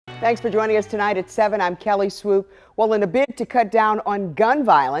Thanks for joining us tonight at 7. I'm Kelly Swoop. Well, in a bid to cut down on gun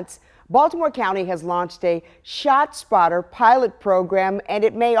violence, Baltimore County has launched a ShotSpotter pilot program, and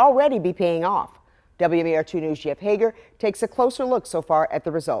it may already be paying off. WMAR2 News' Jeff Hager takes a closer look so far at the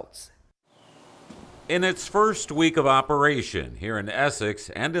results. In its first week of operation here in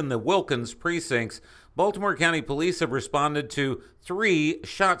Essex and in the Wilkins precincts, Baltimore County Police have responded to 3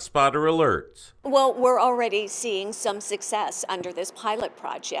 ShotSpotter alerts. Well, we're already seeing some success under this pilot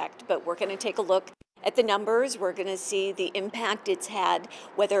project, but we're going to take a look at the numbers. We're going to see the impact it's had,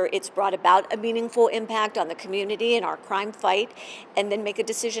 whether it's brought about a meaningful impact on the community and our crime fight, and then make a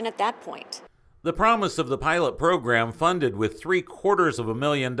decision at that point. The promise of the pilot program, funded with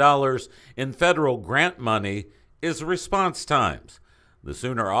 $750,000 in federal grant money, is response times. The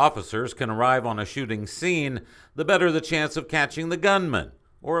sooner officers can arrive on a shooting scene, the better the chance of catching the gunman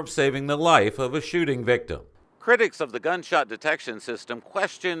or of saving the life of a shooting victim. Critics of the gunshot detection system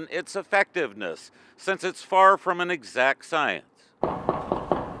question its effectiveness, since it's far from an exact science.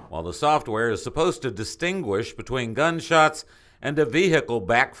 While the software is supposed to distinguish between gunshots and a vehicle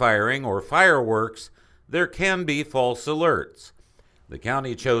backfiring or fireworks, there can be false alerts. The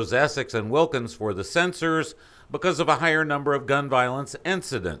county chose Essex and Wilkins for the sensors because of a higher number of gun violence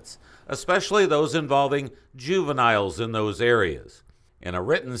incidents, especially those involving juveniles in those areas. In a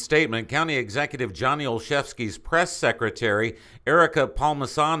written statement, County Executive Johnny Olszewski's press secretary, Erica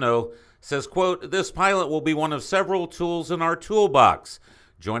Palmisano, says, quote, "This pilot will be one of several tools in our toolbox,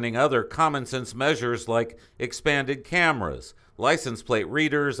 joining other common sense measures like expanded cameras, license plate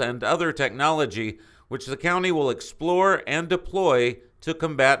readers, and other technology which the county will explore and deploy to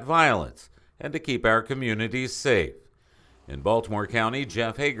combat violence and to keep our communities safe." In Baltimore County,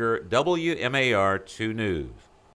 Jeff Hager, WMAR 2 News.